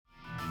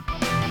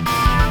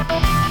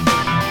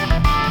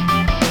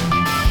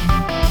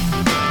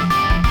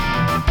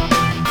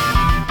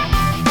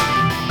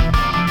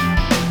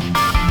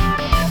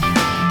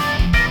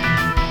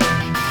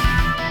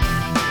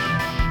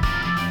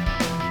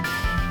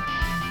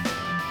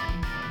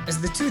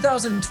As the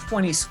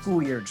 2020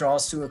 school year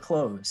draws to a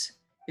close,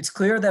 it's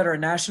clear that our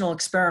national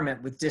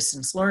experiment with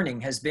distance learning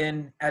has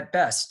been, at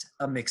best,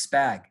 a mixed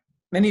bag.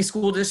 Many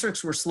school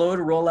districts were slow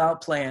to roll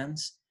out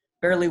plans,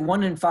 barely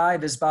 1 in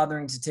 5 is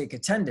bothering to take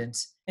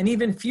attendance, and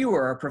even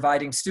fewer are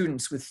providing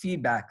students with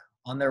feedback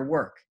on their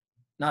work.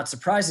 Not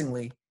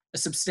surprisingly, a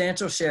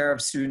substantial share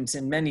of students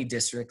in many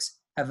districts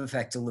have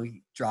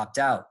effectively dropped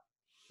out.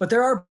 But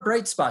there are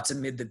bright spots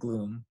amid the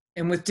gloom,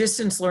 and with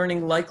distance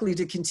learning likely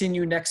to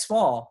continue next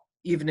fall,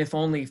 even if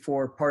only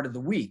for part of the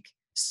week,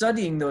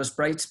 studying those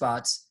bright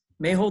spots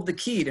may hold the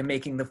key to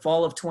making the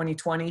fall of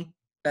 2020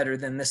 better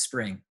than the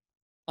spring.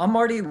 I'm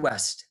Marty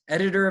West,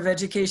 editor of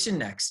Education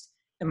Next,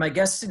 and my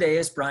guest today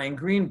is Brian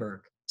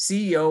Greenberg,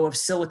 CEO of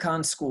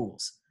Silicon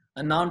Schools,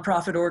 a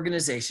nonprofit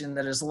organization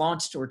that has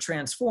launched or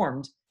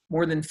transformed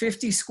more than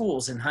 50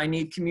 schools in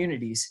high-need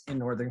communities in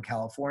Northern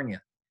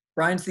California.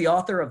 Brian's the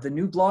author of the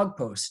new blog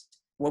post,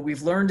 What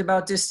We've Learned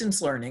About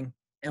Distance Learning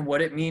and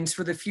What It Means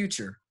for the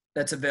Future,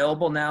 that's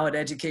available now at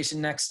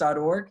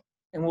educationnext.org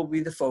and will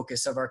be the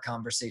focus of our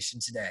conversation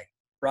today.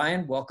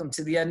 Brian, welcome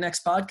to the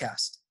EdNext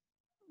podcast.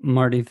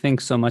 Marty,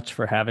 thanks so much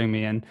for having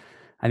me. And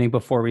I think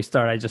before we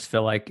start, I just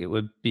feel like it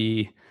would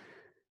be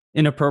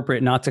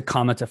inappropriate not to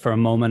comment for a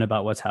moment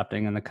about what's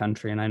happening in the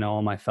country. And I know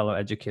all my fellow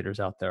educators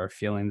out there are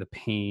feeling the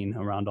pain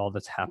around all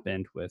that's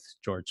happened with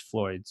George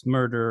Floyd's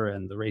murder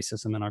and the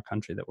racism in our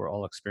country that we're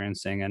all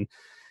experiencing. And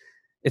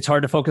it's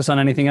hard to focus on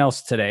anything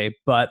else today,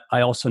 but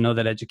I also know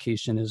that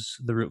education is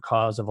the root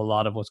cause of a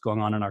lot of what's going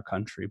on in our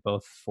country,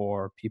 both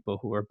for people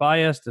who are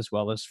biased as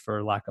well as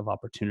for lack of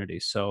opportunity.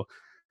 So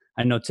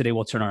I know today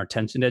we'll turn our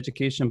attention to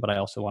education, but I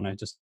also want to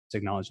just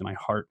acknowledge in my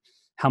heart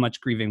how much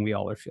grieving we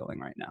all are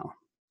feeling right now.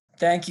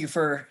 Thank you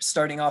for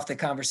starting off the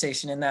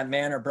conversation in that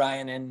manner,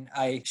 Brian, and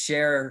I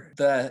share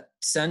the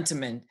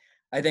sentiment.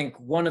 I think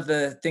one of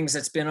the things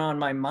that's been on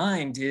my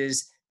mind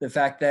is the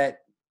fact that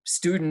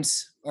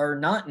students are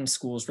not in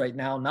schools right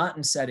now, not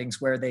in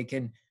settings where they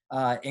can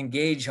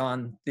engage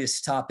on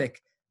this topic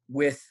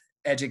with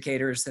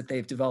educators that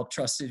they've developed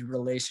trusted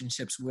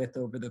relationships with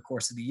over the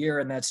course of the year.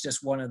 And that's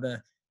just one of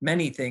the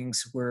many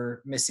things we're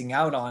missing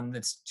out on,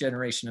 this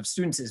generation of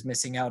students is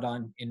missing out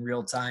on in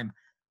real time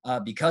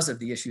because of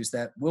the issues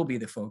that will be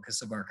the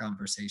focus of our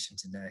conversation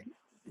today.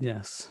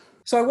 Yes.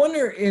 So I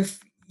wonder if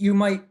you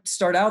might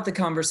start out the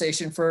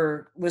conversation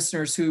for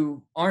listeners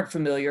who aren't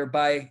familiar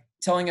by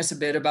telling us a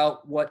bit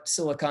about what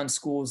Silicon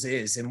Schools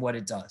is and what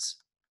it does.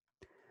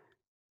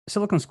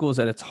 Silicon Schools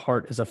at its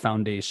heart is a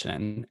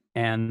foundation,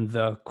 and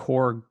the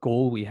core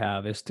goal we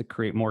have is to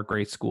create more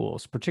great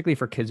schools, particularly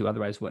for kids who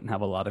otherwise wouldn't have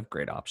a lot of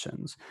great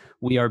options.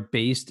 We are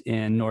based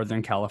in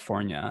Northern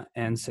California,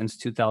 and since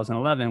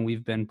 2011,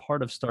 we've been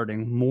part of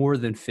starting more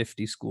than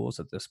 50 schools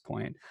at this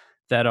point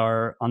that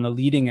are on the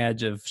leading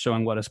edge of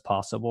showing what is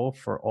possible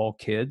for all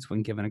kids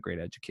when given a great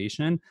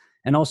education.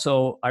 And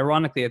also,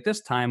 ironically, at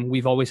this time,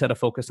 we've always had a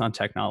focus on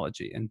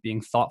technology and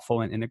being thoughtful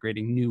and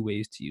integrating new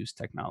ways to use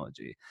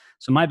technology.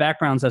 So my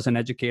background's as an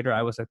educator.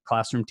 I was a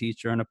classroom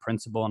teacher and a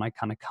principal, and I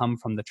kind of come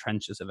from the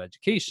trenches of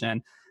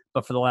education.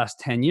 But for the last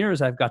 10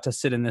 years, I've got to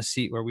sit in this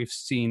seat where we've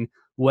seen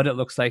what it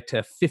looks like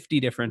to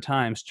 50 different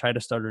times try to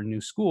start a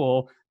new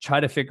school, try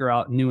to figure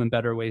out new and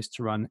better ways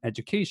to run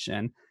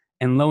education.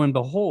 And lo and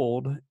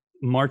behold,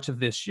 March of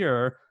this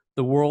year,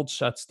 the world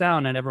shuts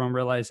down and everyone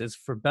realizes,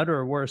 for better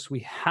or worse,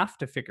 we have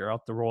to figure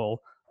out the role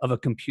of a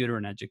computer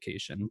in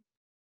education.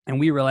 And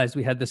we realized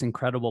we had this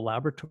incredible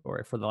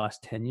laboratory for the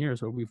last 10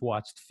 years where we've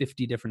watched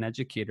 50 different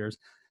educators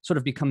sort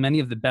of become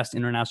many of the best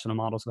international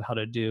models of how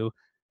to do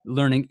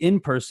learning in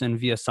person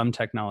via some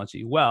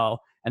technology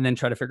well, and then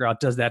try to figure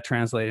out, does that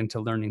translate into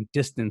learning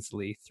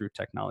distantly through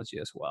technology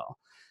as well?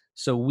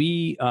 So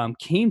we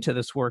came to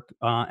this work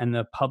and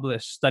the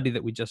published study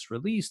that we just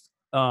released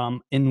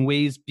in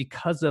ways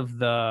because of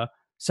the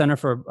Center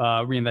for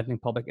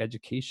Reinventing Public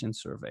Education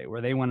survey,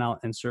 where they went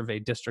out and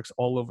surveyed districts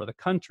all over the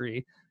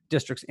country,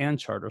 districts and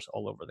charters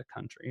all over the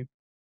country,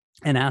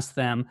 and asked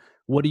them,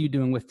 what are you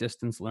doing with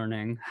distance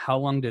learning? How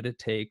long did it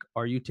take?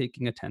 Are you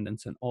taking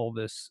attendance? And all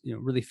this,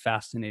 really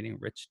fascinating,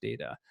 rich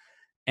data.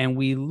 And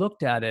we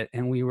looked at it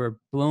and we were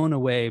blown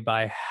away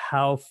by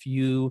how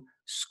few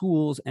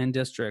schools and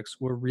districts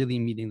were really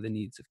meeting the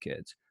needs of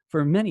kids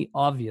for many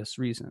obvious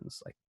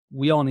reasons. Like,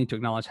 we all need to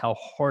acknowledge how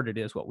hard it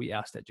is what we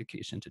asked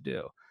education to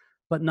do.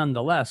 But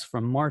nonetheless,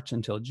 from March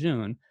until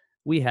June,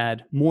 we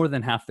had more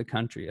than half the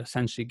country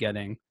essentially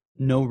getting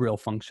no real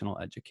functional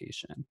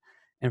education.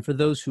 And for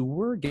those who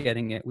were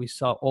getting it, we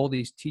saw all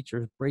these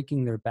teachers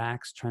breaking their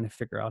backs trying to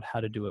figure out how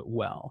to do it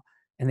well.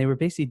 And they were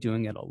basically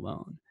doing it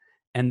alone.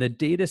 And the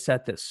data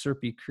set that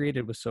SERPI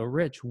created was so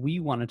rich, we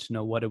wanted to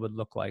know what it would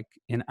look like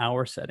in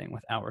our setting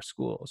with our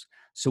schools.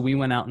 So we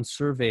went out and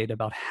surveyed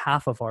about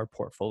half of our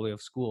portfolio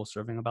of schools,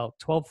 serving about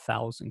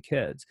 12,000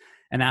 kids,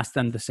 and asked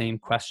them the same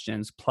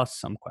questions, plus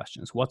some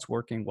questions. What's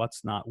working?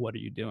 What's not? What are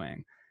you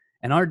doing?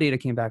 And our data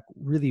came back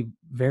really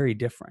very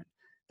different.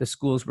 The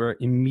schools were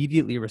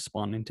immediately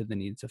responding to the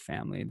needs of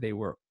family. They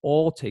were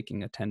all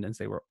taking attendance.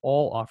 They were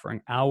all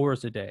offering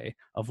hours a day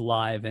of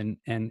live and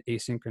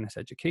asynchronous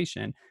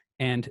education.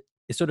 And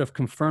it sort of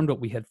confirmed what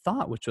we had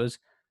thought, which was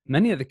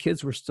many of the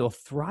kids were still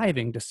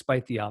thriving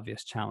despite the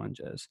obvious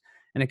challenges.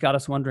 And it got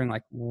us wondering,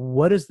 like,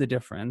 what is the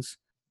difference?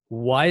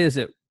 Why is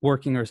it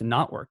working or is it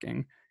not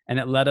working? And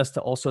it led us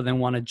to also then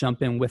want to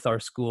jump in with our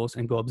schools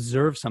and go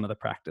observe some of the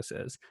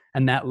practices.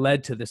 And that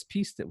led to this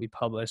piece that we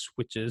published,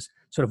 which is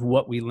sort of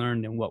what we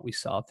learned and what we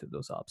saw through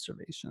those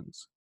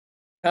observations.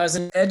 As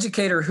an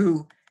educator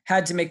who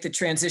had to make the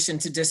transition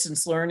to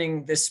distance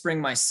learning this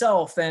spring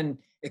myself and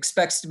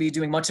expects to be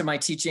doing much of my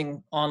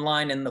teaching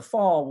online in the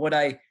fall, what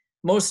I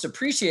most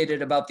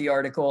appreciated about the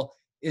article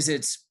is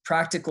its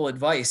practical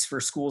advice for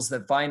schools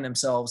that find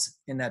themselves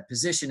in that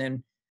position.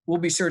 And we'll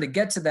be sure to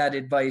get to that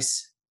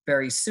advice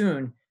very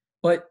soon.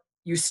 But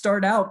you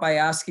start out by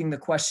asking the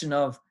question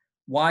of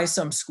why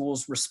some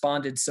schools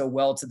responded so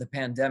well to the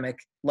pandemic,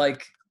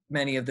 like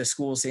many of the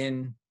schools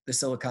in the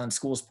Silicon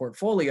Schools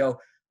portfolio,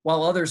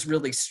 while others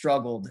really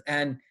struggled.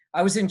 And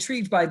I was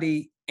intrigued by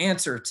the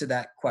answer to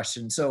that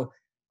question. So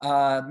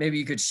maybe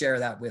you could share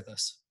that with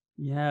us.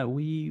 Yeah,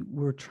 we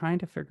were trying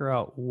to figure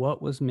out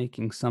what was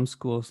making some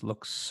schools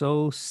look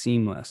so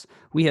seamless.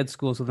 We had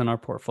schools within our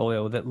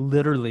portfolio that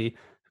literally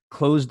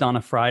closed on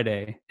a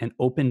Friday and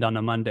opened on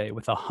a Monday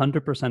with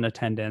 100%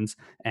 attendance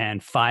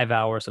and 5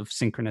 hours of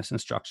synchronous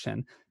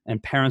instruction,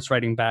 and parents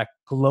writing back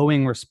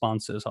glowing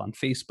responses on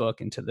Facebook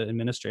and to the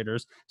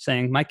administrators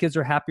saying, my kids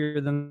are happier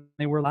than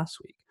they were last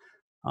week.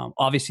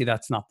 Obviously,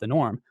 that's not the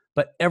norm,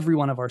 but every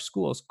one of our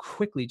schools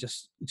quickly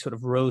just sort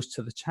of rose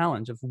to the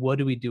challenge of what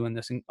do we do in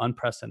this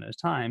unprecedented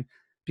time?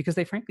 Because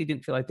they frankly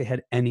didn't feel like they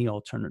had any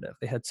alternative.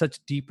 They had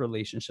such deep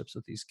relationships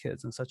with these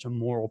kids and such a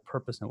moral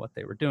purpose in what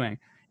they were doing.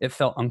 It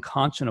felt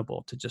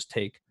unconscionable to just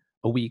take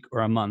a week or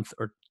a month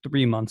or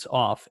 3 months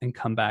off and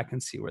come back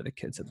and see where the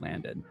kids had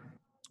landed.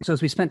 So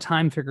as we spent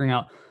time figuring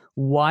out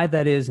why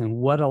that is and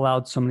what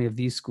allowed so many of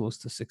these schools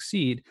to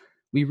succeed,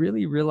 we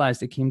really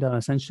realized it came down to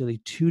essentially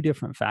two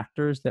different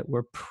factors that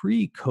were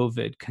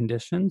pre-COVID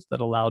conditions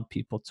that allowed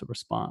people to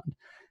respond.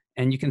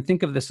 And you can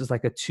think of this as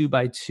like a 2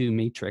 by 2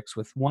 matrix,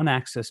 with one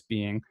axis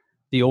being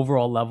the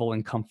overall level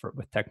and comfort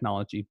with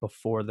technology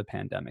before the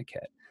pandemic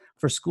hit.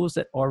 For schools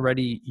that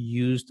already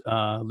used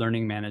a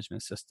learning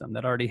management system,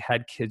 that already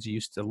had kids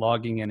used to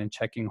logging in and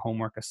checking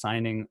homework,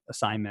 assigning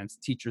assignments,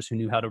 teachers who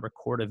knew how to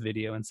record a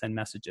video and send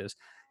messages,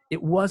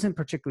 it wasn't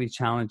particularly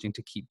challenging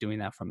to keep doing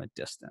that from a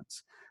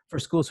distance. For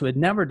schools who had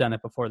never done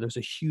it before, there's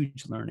a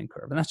huge learning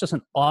curve. And that's just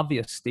an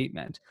obvious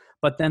statement.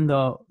 But then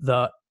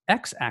the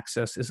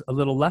x-axis is a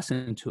little less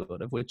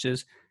intuitive, which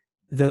is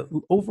the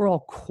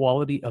overall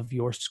quality of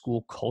your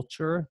school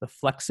culture, the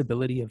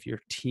flexibility of your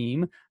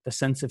team, the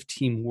sense of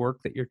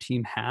teamwork that your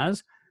team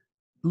has,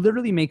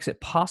 literally makes it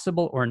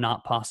possible or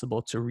not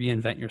possible to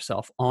reinvent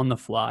yourself on the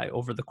fly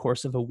over the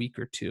course of a week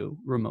or two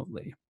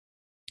remotely.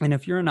 And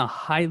if you're in a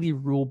highly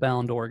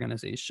rule-bound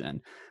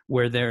organization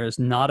where there is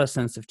not a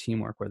sense of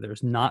teamwork, where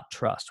there's not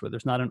trust, where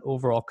there's not an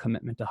overall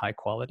commitment to high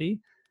quality,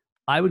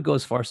 I would go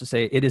as far as to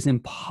say it is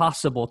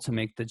impossible to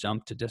make the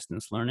jump to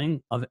distance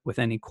learning with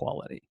any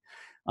quality.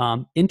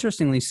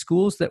 Interestingly,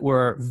 schools that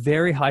were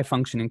very high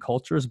functioning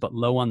cultures but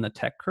low on the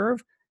tech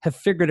curve have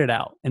figured it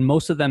out. And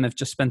most of them have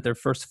just spent their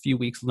first few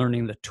weeks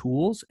learning the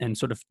tools and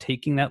sort of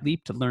taking that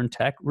leap to learn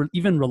tech,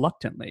 even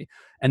reluctantly.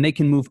 And they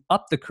can move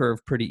up the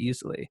curve pretty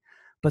easily.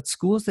 But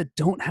schools that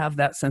don't have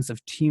that sense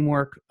of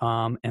teamwork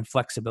and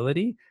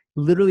flexibility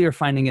literally are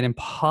finding it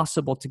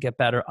impossible to get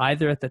better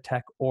either at the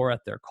tech or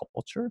at their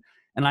culture.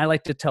 And I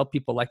like to tell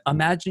people, like,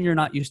 imagine you're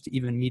not used to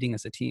even meeting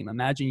as a team.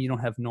 Imagine you don't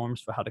have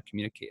norms for how to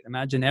communicate.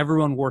 Imagine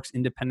everyone works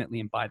independently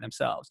and by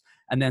themselves.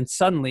 And then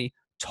suddenly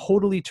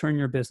totally turn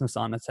your business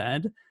on its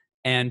head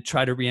and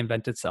try to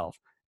reinvent itself.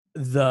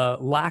 The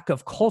lack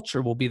of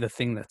culture will be the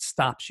thing that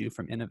stops you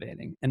from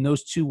innovating. And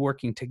those two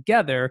working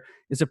together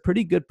is a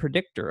pretty good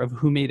predictor of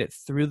who made it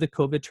through the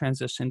COVID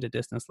transition to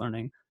distance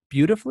learning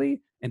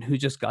beautifully and who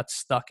just got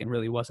stuck and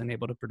really wasn't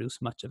able to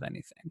produce much of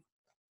anything.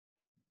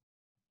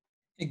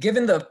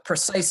 Given the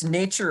precise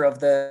nature of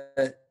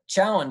the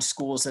challenge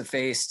schools have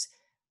faced,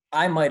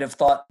 I might have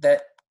thought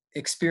that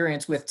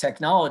experience with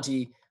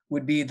technology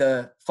would be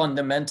the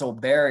fundamental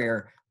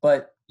barrier.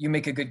 But you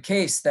make a good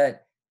case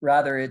that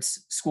rather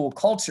it's school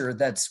culture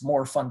that's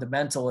more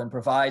fundamental and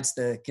provides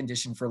the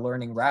condition for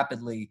learning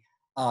rapidly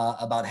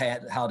about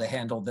how to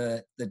handle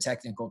the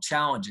technical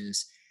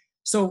challenges.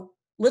 So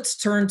let's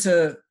turn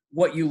to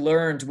what you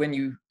learned when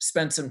you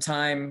spent some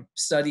time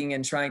studying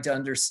and trying to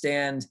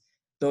understand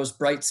those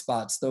bright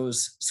spots,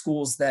 those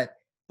schools that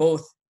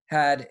both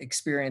had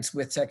experience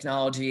with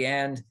technology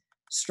and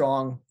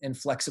strong and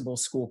flexible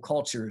school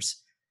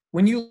cultures.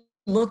 When you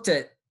looked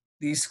at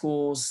these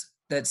schools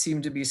that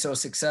seem to be so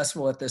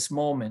successful at this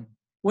moment,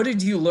 what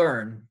did you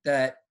learn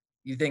that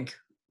you think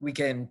we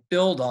can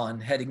build on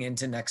heading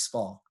into next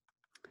fall?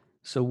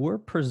 So we're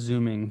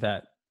presuming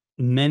that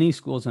many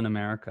schools in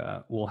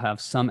America will have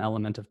some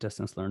element of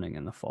distance learning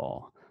in the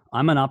fall.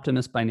 I'm an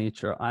optimist by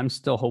nature. I'm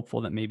still hopeful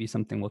that maybe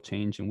something will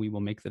change and we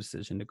will make the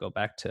decision to go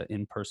back to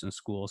in-person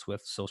schools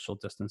with social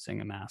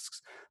distancing and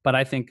masks. But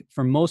I think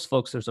for most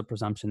folks, there's a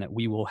presumption that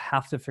we will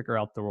have to figure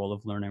out the role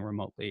of learning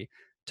remotely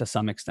to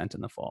some extent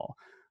in the fall.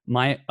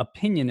 My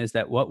opinion is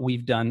that what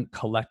we've done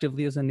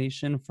collectively as a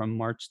nation from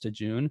March to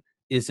June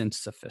isn't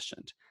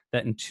sufficient.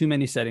 That in too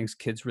many settings,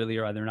 kids really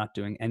are either not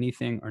doing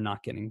anything or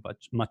not getting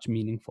much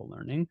meaningful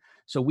learning.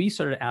 So we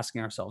started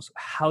asking ourselves,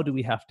 how do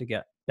we have to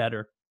get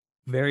better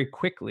very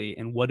quickly,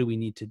 and what do we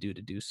need to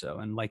do so?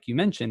 And like you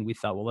mentioned, we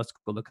thought, well, let's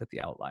go look at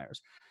the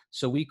outliers.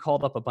 So we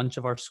called up a bunch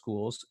of our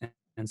schools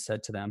and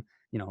said to them,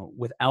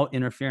 without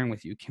interfering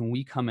with you, can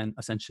we come and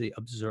essentially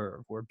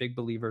observe? We're big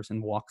believers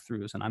in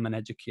walkthroughs, and I'm an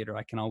educator.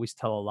 I can always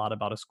tell a lot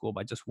about a school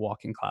by just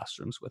walking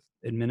classrooms with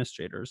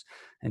administrators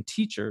and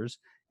teachers.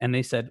 And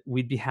they said,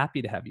 we'd be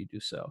happy to have you do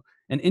so.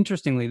 And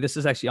interestingly, this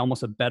is actually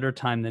almost a better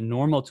time than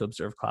normal to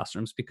observe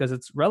classrooms because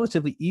it's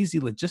relatively easy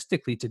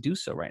logistically to do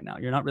so right now.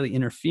 You're not really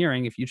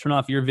interfering. If you turn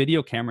off your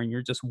video camera and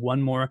you're just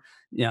one more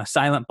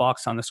silent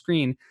box on the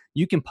screen,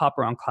 you can pop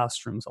around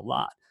classrooms a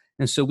lot.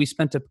 And so we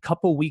spent a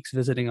couple weeks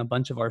visiting a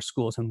bunch of our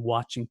schools and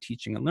watching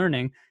teaching and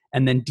learning,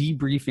 and then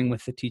debriefing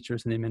with the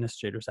teachers and the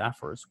administrators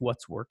afterwards,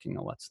 what's working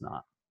and what's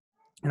not.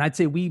 And I'd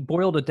say we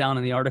boiled it down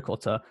in the article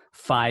to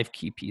 5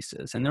 key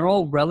pieces, and they're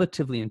all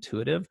relatively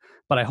intuitive,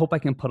 but I hope I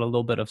can put a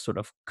little bit of sort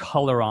of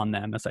color on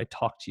them as I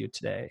talk to you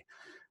today.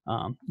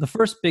 The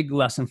first big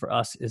lesson for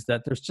us is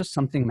that there's just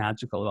something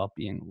magical about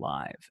being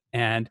live.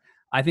 And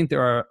I think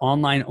there are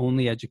online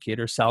only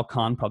educators, Sal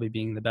Khan probably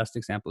being the best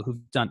example,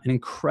 who've done an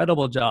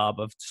incredible job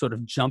of sort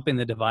of jumping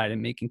the divide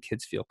and making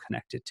kids feel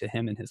connected to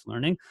him and his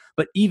learning.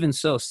 But even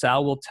so,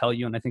 Sal will tell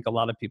you, and I think a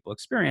lot of people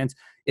experience,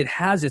 it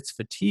has its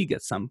fatigue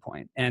at some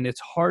point. And it's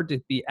hard to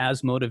be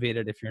as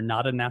motivated if you're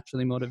not a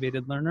naturally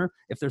motivated learner,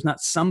 if there's not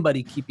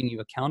somebody keeping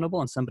you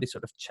accountable and somebody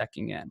sort of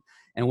checking in.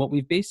 And what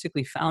we've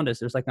basically found is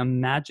there's like a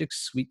magic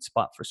sweet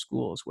spot for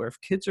schools where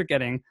if kids are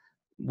getting,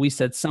 we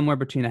said, somewhere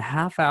between a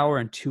half hour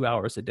and 2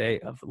 hours a day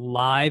of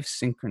live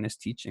synchronous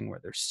teaching where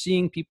they're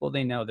seeing people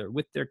they know, they're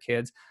with their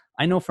kids.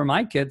 I know for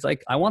my kids,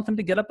 like I want them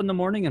to get up in the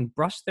morning and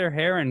brush their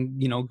hair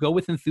and, go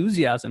with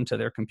enthusiasm to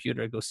their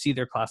computer, go see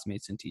their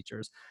classmates and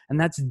teachers. And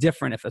that's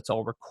different if it's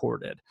all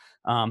recorded.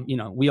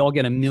 We all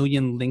get a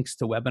million links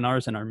to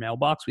webinars in our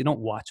mailbox. We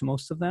don't watch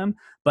most of them.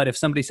 But if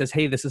somebody says,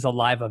 hey, this is a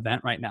live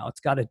event right now, it's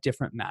got a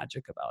different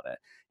magic about it.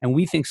 And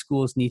we think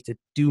schools need to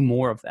do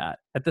more of that.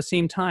 At the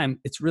same time,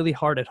 it's really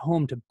hard at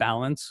home to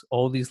balance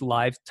all these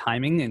live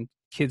timing and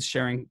kids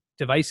sharing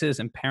devices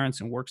and parents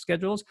and work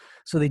schedules.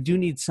 So they do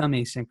need some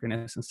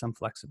asynchronous and some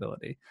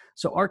flexibility.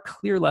 So our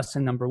clear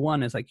lesson number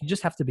one is you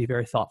just have to be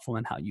very thoughtful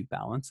in how you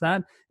balance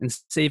that and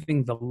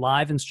saving the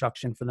live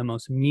instruction for the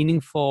most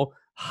meaningful,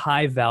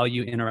 high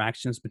value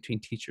interactions between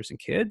teachers and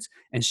kids,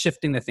 and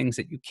shifting the things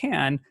that you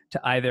can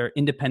to either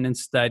independent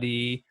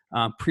study,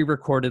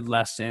 pre-recorded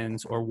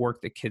lessons, or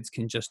work that kids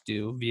can just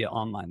do via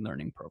online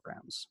learning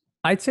programs.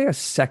 I'd say a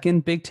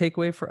second big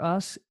takeaway for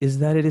us is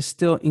that it is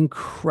still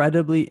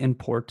incredibly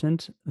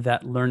important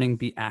that learning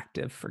be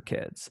active for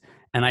kids.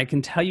 And I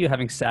can tell you,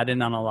 having sat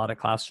in on a lot of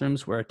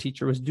classrooms where a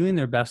teacher was doing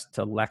their best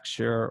to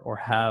lecture or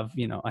have,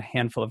 a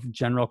handful of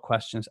general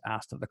questions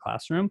asked of the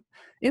classroom,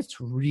 it's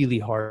really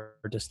hard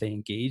to stay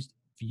engaged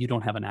if you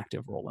don't have an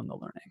active role in the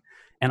learning.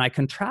 And I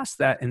contrast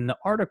that in the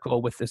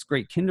article with this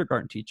great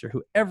kindergarten teacher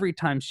who every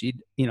time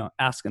she'd,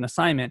 ask an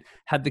assignment,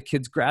 had the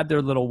kids grab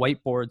their little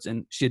whiteboards,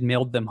 and she had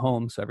mailed them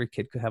home so every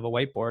kid could have a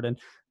whiteboard, and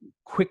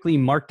quickly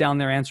mark down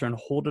their answer and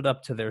hold it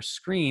up to their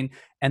screen.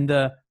 And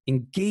the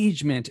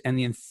engagement and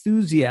the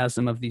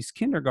enthusiasm of these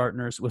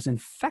kindergartners was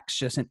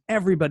infectious, and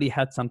everybody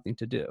had something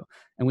to do.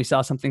 And we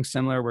saw something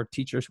similar where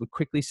teachers would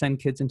quickly send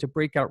kids into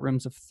breakout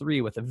rooms of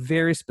 3 with a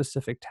very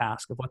specific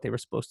task of what they were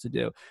supposed to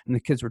do. And the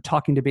kids were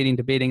talking,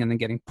 debating, and then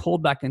getting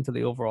pulled back into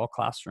the overall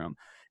classroom.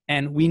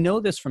 And we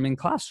know this from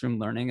in-classroom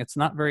learning. It's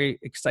not very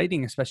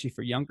exciting, especially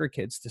for younger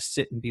kids, to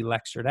sit and be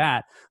lectured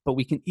at, but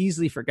we can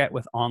easily forget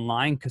with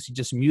online because you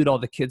just mute all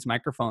the kids'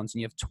 microphones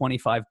and you have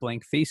 25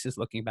 blank faces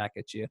looking back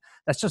at you.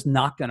 That's just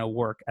not going to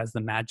work as the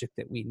magic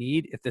that we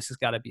need if this has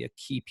got to be a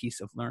key piece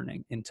of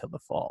learning into the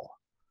fall.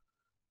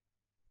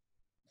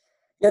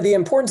 Yeah, the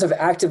importance of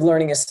active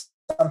learning is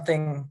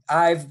something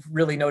I've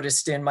really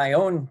noticed in my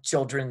own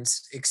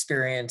children's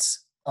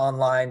experience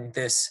online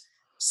this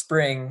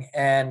spring.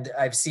 And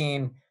I've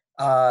seen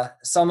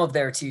some of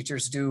their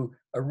teachers do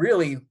a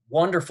really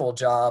wonderful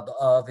job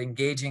of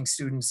engaging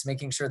students,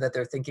 making sure that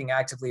they're thinking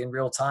actively in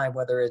real time,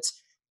 whether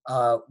it's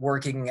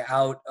working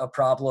out a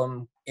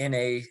problem in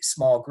a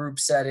small group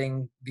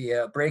setting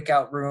via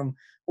breakout room,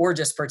 or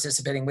just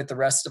participating with the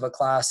rest of a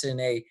class in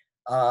a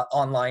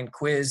online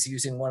quiz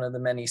using one of the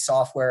many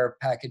software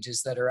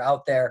packages that are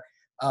out there.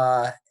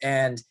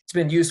 And it's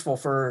been useful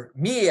for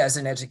me as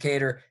an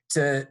educator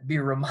to be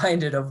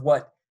reminded of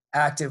what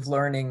active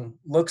learning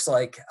looks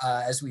like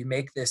as we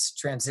make this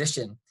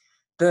transition.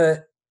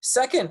 The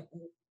second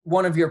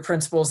one of your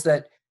principles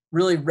that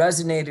really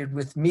resonated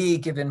with me,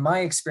 given my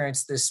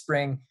experience this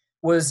spring,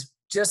 was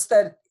just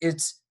that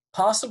it's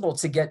possible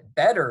to get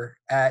better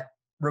at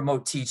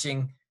remote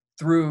teaching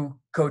through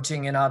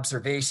coaching and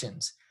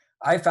observations.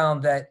 I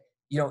found that,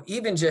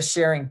 even just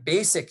sharing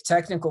basic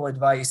technical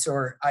advice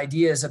or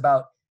ideas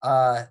about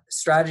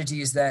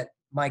strategies that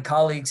my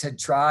colleagues had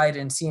tried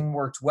and seen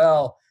worked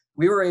well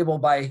we were able,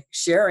 by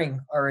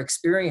sharing our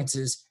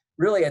experiences,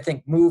 really, I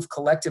think, move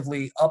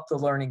collectively up the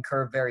learning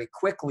curve very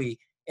quickly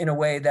in a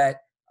way that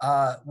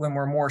when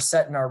we're more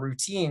set in our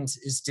routines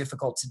is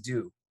difficult to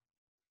do.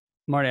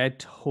 Marty, I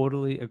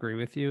totally agree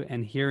with you.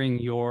 And hearing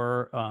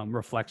your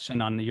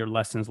reflection on your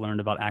lessons learned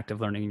about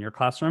active learning in your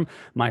classroom,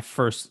 my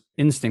first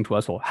instinct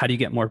was, well, how do you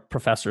get more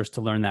professors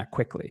to learn that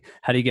quickly?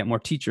 How do you get more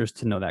teachers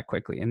to know that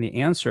quickly? And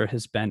the answer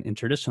has been, in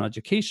traditional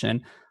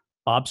education,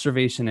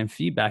 observation and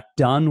feedback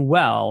done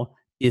well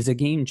is a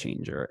game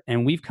changer.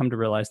 And we've come to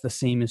realize the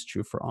same is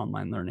true for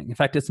online learning. In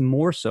fact, it's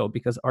more so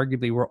because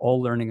arguably we're all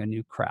learning a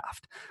new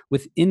craft.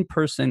 With in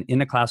person,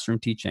 in a classroom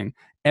teaching,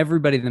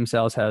 everybody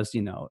themselves has,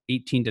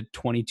 18 to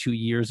 22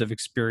 years of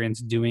experience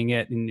doing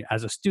it and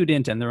as a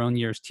student and their own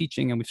years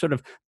teaching. And we've sort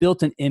of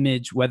built an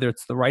image, whether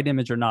it's the right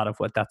image or not, of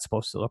what that's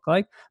supposed to look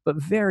like. But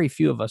very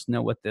few of us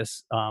know what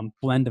this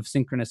blend of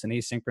synchronous and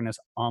asynchronous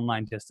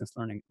online distance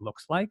learning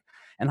looks like.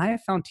 And I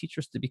have found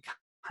teachers to be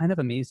kind of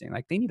amazing.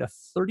 Like, they need a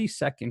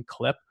 30-second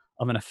clip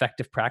of an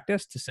effective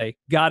practice to say,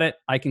 got it,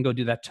 I can go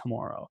do that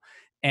tomorrow.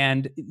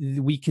 And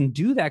we can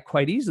do that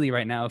quite easily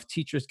right now if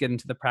teachers get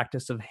into the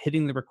practice of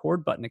hitting the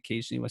record button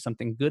occasionally when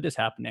something good is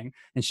happening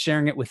and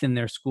sharing it within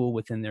their school,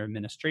 within their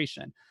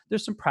administration.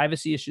 There's some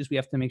privacy issues we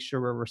have to make sure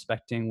we're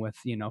respecting with,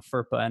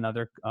 FERPA and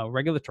other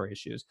regulatory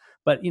issues.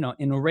 But,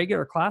 in a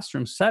regular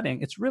classroom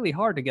setting, it's really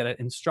hard to get an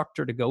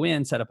instructor to go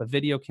in, set up a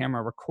video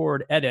camera,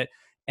 record, edit.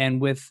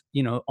 And with,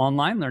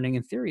 online learning,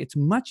 in theory, it's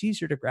much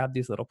easier to grab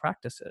these little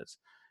practices.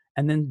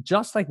 And then,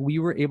 just like we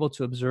were able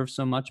to observe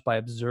so much by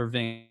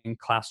observing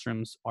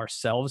classrooms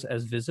ourselves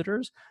as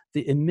visitors,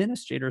 the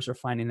administrators are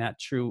finding that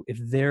true if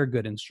they're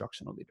good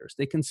instructional leaders.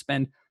 They can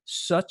spend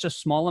such a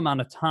small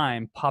amount of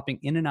time popping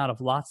in and out of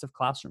lots of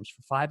classrooms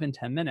for 5 and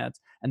 10 minutes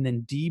and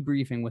then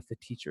debriefing with the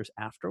teachers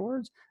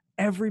afterwards.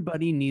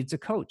 Everybody needs a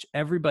coach.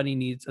 Everybody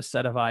needs a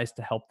set of eyes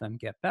to help them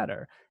get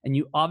better. And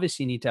you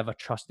obviously need to have a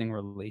trusting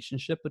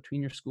relationship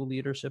between your school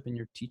leadership and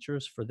your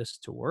teachers for this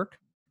to work.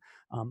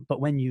 But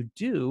when you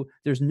do,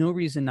 there's no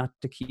reason not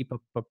to keep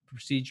a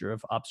procedure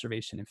of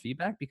observation and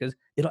feedback, because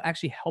it'll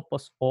actually help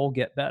us all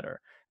get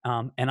better.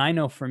 And I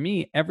know for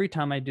me, every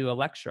time I do a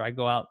lecture, I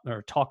go out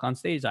or talk on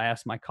stage, I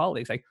ask my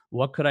colleagues, like,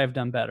 what could I have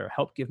done better?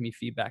 Help give me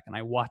feedback. And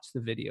I watch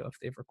the video if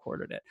they've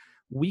recorded it.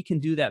 We can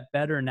do that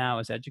better now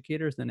as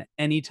educators than at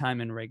any time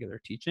in regular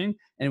teaching.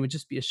 And it would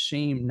just be a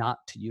shame not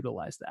to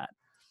utilize that.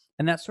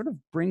 And that sort of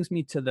brings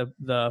me to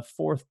the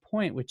fourth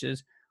point, which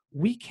is,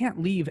 we can't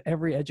leave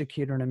every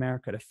educator in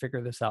America to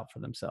figure this out for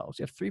themselves.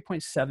 You have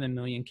 3.7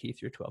 million K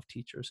through 12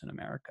 teachers in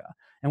America.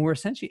 And we're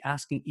essentially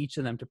asking each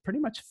of them to pretty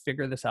much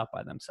figure this out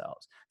by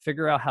themselves,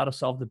 figure out how to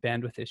solve the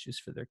bandwidth issues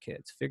for their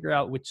kids, figure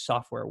out which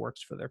software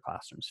works for their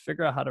classrooms,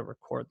 figure out how to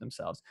record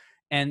themselves.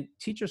 And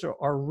teachers are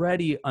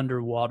already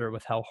underwater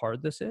with how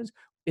hard this is.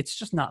 It's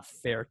just not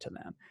fair to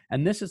them.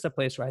 And this is a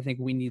place where I think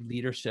we need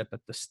leadership at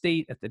the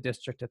state, at the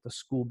district, at the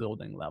school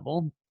building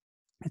level.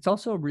 It's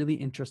also a really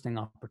interesting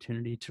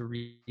opportunity to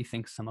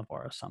rethink some of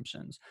our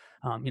assumptions.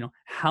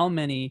 How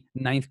many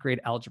ninth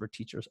grade algebra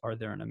teachers are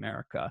there in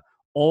America,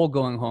 all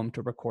going home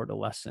to record a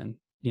lesson,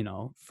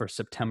 for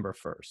September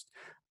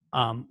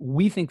 1st?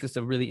 We think this is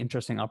a really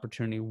interesting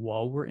opportunity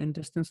while we're in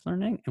distance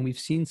learning. And we've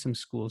seen some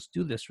schools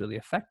do this really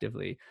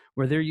effectively,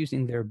 where they're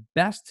using their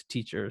best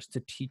teachers to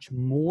teach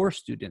more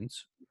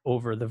students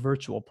over the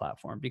virtual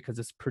platform because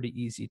it's pretty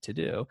easy to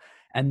do.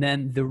 And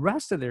then the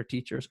rest of their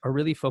teachers are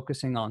really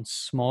focusing on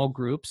small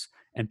groups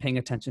and paying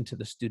attention to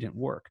the student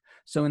work.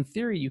 So in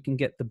theory, you can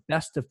get the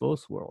best of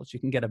both worlds. You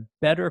can get a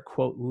better,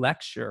 quote,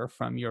 lecture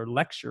from your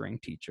lecturing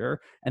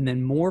teacher, and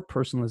then more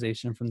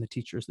personalization from the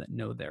teachers that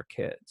know their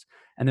kids.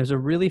 And there's a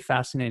really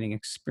fascinating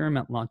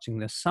experiment launching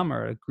this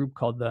summer, a group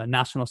called the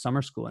National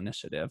Summer School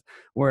Initiative,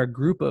 where a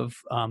group of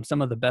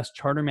some of the best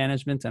charter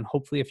managements and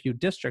hopefully a few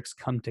districts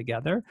come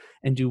together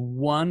and do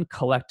one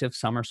collective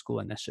summer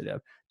school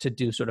initiative to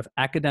do sort of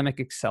academic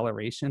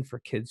acceleration for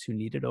kids who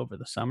need it over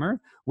the summer,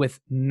 with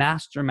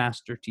master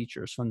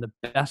teachers from the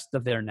best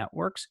of their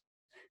networks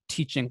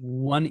teaching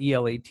one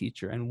ELA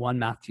teacher and one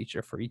math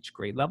teacher for each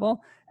grade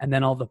level. And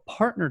then all the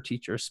partner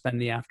teachers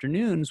spend the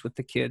afternoons with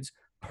the kids,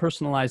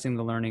 personalizing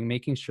the learning,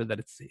 making sure that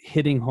it's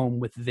hitting home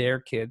with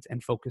their kids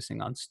and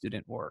focusing on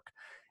student work.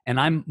 And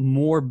I'm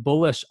more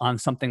bullish on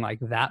something like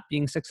that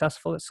being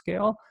successful at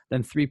scale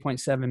than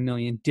 3.7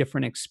 million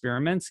different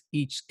experiments,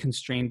 each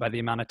constrained by the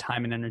amount of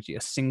time and energy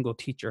a single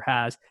teacher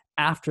has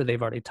after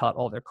they've already taught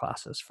all their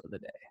classes for the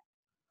day.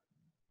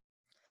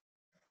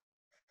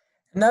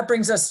 And that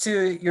brings us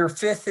to your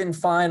fifth and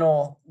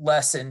final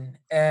lesson.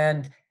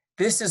 And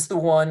this is the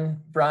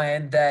one,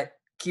 Brian, that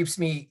keeps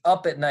me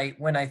up at night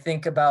when I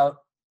think about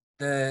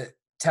the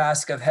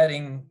task of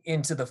heading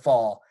into the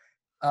fall.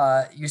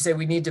 You say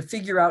we need to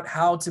figure out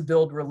how to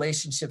build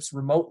relationships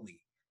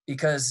remotely,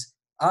 because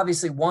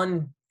obviously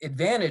one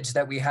advantage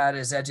that we had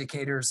as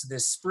educators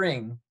this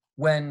spring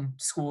when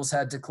schools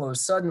had to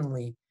close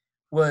suddenly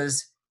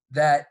was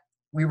that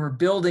we were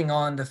building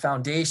on the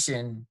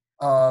foundation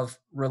of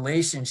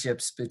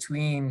relationships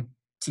between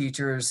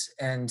teachers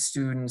and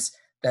students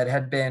that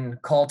had been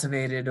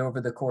cultivated over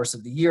the course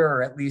of the year,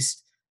 or at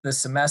least the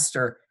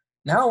semester.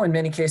 Now, in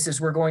many cases,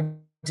 we're going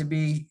to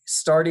be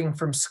starting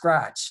from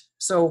scratch.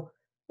 So,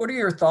 what are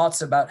your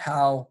thoughts about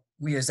how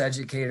we as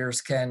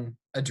educators can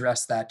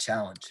address that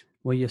challenge?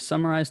 Well, you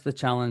summarized the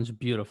challenge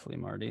beautifully,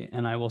 Marty.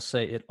 And I will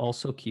say it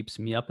also keeps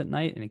me up at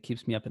night, and it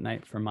keeps me up at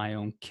night for my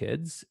own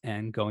kids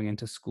and going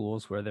into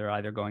schools where they're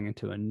either going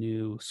into a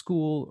new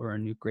school or a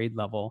new grade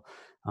level,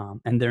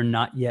 and they're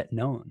not yet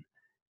known.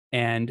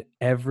 And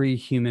every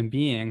human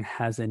being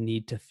has a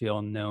need to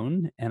feel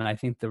known. And I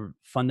think the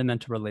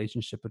fundamental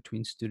relationship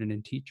between student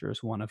and teacher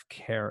is one of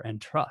care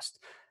and trust.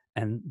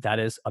 And that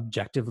is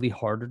objectively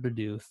harder to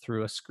do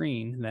through a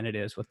screen than it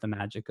is with the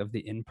magic of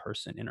the in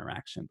person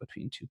interaction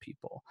between two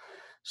people.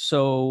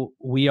 So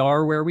we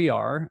are where we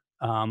are.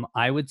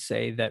 I would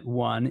say that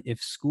one,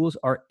 if schools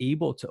are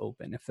able to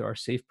open, if there are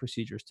safe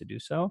procedures to do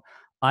so,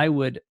 I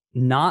would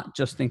not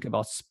just think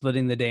about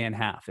splitting the day in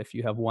half. If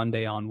you have one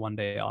day on, one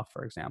day off,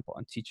 for example,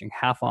 and teaching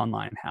half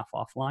online, half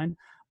offline,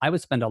 I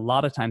would spend a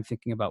lot of time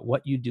thinking about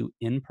what you do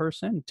in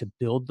person to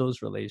build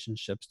those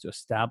relationships, to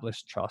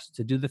establish trust,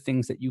 to do the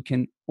things that you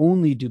can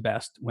only do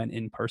best when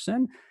in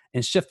person,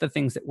 and shift the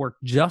things that work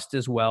just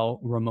as well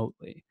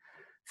remotely.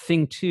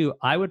 Thing two,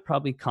 I would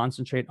probably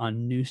concentrate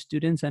on new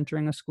students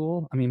entering a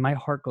school. I mean, my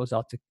heart goes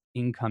out to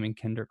incoming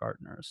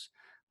kindergartners.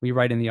 We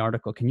write in the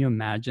article, can you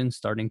imagine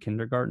starting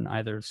kindergarten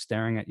either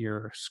staring at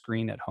your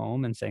screen at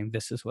home and saying,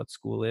 this is what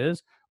school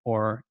is,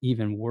 or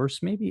even worse,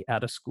 maybe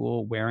at a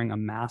school wearing a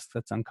mask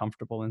that's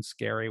uncomfortable and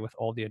scary with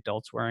all the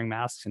adults wearing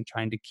masks and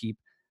trying to keep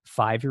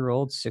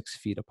 5-year-olds 6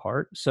 feet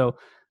apart? So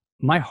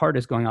my heart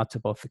is going out to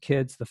both the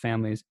kids, the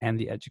families, and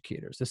the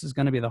educators. This is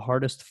going to be the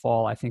hardest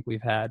fall I think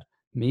we've had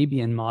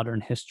maybe in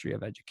modern history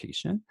of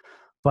education.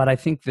 But I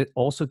think that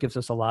also gives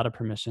us a lot of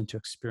permission to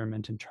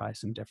experiment and try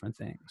some different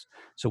things.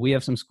 So we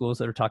have some schools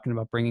that are talking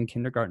about bringing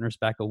kindergartners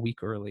back a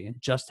week early and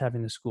just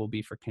having the school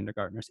be for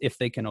kindergartners if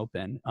they can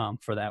open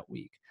for that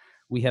week.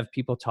 We have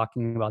people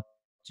talking about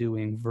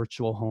doing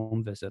virtual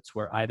home visits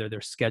where either they're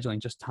scheduling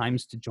just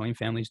times to join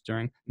families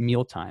during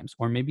meal times,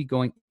 or maybe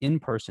going in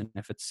person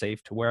if it's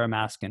safe to wear a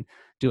mask and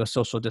do a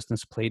social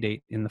distance play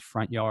date in the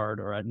front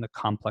yard or in the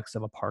complex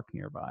of a park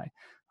nearby.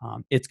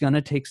 It's going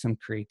to take some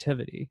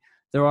creativity.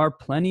 There are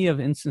plenty of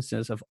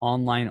instances of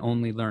online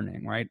only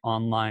learning, right?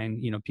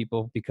 Online,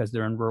 people, because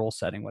they're in rural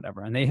setting,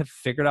 whatever, and they have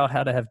figured out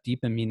how to have deep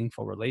and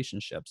meaningful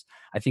relationships.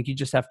 I think you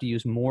just have to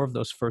use more of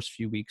those first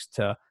few weeks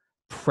to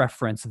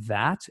preference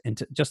that, and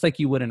to, just like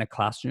you would in a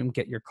classroom,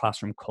 get your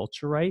classroom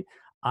culture right.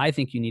 I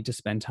think you need to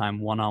spend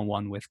time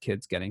one-on-one with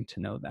kids, getting to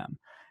know them.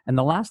 And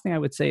the last thing I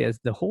would say is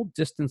the whole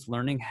distance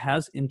learning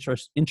has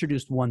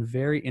introduced one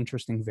very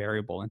interesting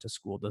variable into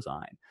school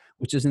design,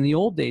 which is in the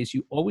old days,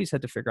 you always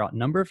had to figure out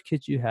number of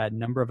kids you had,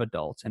 number of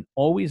adults, and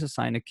always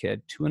assign a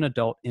kid to an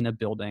adult in a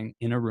building,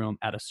 in a room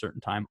at a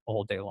certain time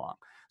all day long.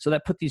 So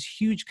that put these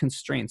huge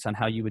constraints on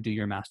how you would do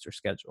your master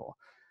schedule.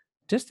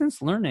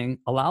 Distance learning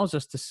allows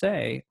us to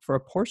say, for a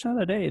portion of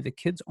the day, the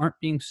kids aren't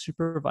being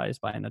supervised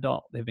by an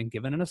adult. They've been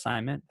given an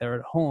assignment, they're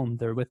at home,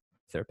 they're with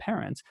their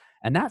parents,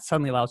 and that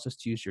suddenly allows us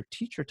to use your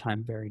teacher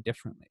time very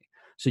differently.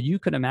 So you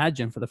could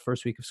imagine for the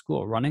first week of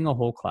school, running a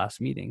whole class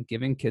meeting,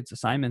 giving kids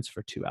assignments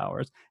for 2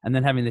 hours, and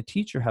then having the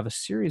teacher have a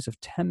series of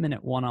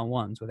 10-minute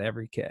one-on-ones with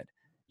every kid.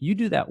 You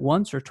do that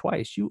once or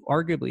twice, you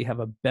arguably have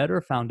a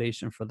better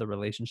foundation for the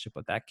relationship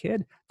with that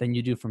kid than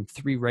you do from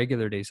 3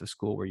 regular days of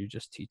school where you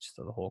just teach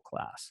to the whole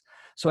class.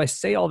 So I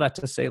say all that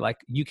to say, like,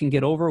 you can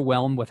get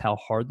overwhelmed with how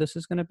hard this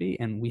is going to be,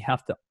 and we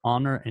have to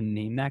honor and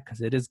name that,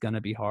 because it is going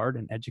to be hard,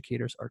 and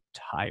educators are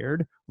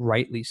tired,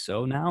 rightly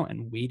so now,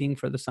 and waiting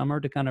for the summer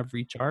to kind of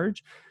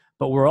recharge.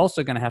 But we're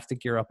also going to have to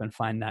gear up and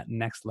find that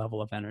next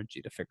level of energy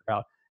to figure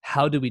out,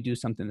 how do we do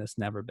something that's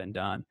never been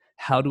done?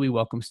 How do we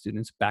welcome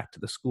students back to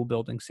the school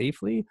building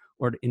safely,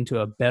 or into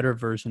a better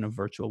version of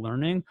virtual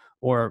learning,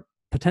 or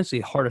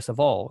potentially, hardest of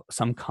all,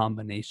 some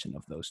combination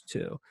of those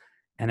two?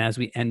 And as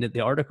we ended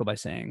the article by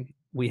saying,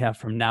 we have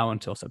from now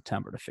until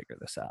September to figure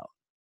this out.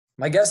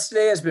 My guest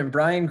today has been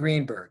Brian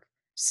Greenberg,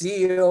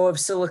 CEO of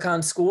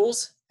Silicon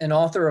Schools and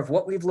author of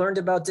What We've Learned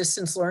About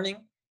Distance Learning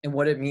and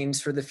What It Means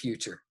for the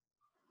Future.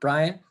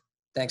 Brian,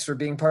 thanks for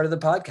being part of the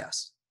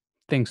podcast.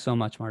 Thanks so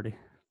much, Marty.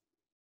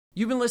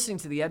 You've been listening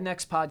to the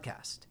EdNext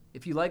podcast.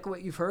 If you like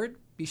what you've heard,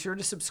 be sure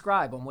to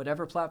subscribe on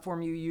whatever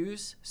platform you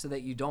use so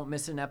that you don't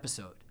miss an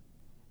episode.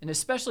 And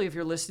especially if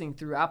you're listening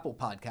through Apple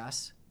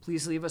Podcasts,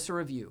 please leave us a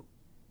review.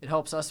 It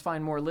helps us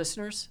find more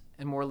listeners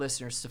and more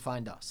listeners to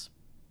find us.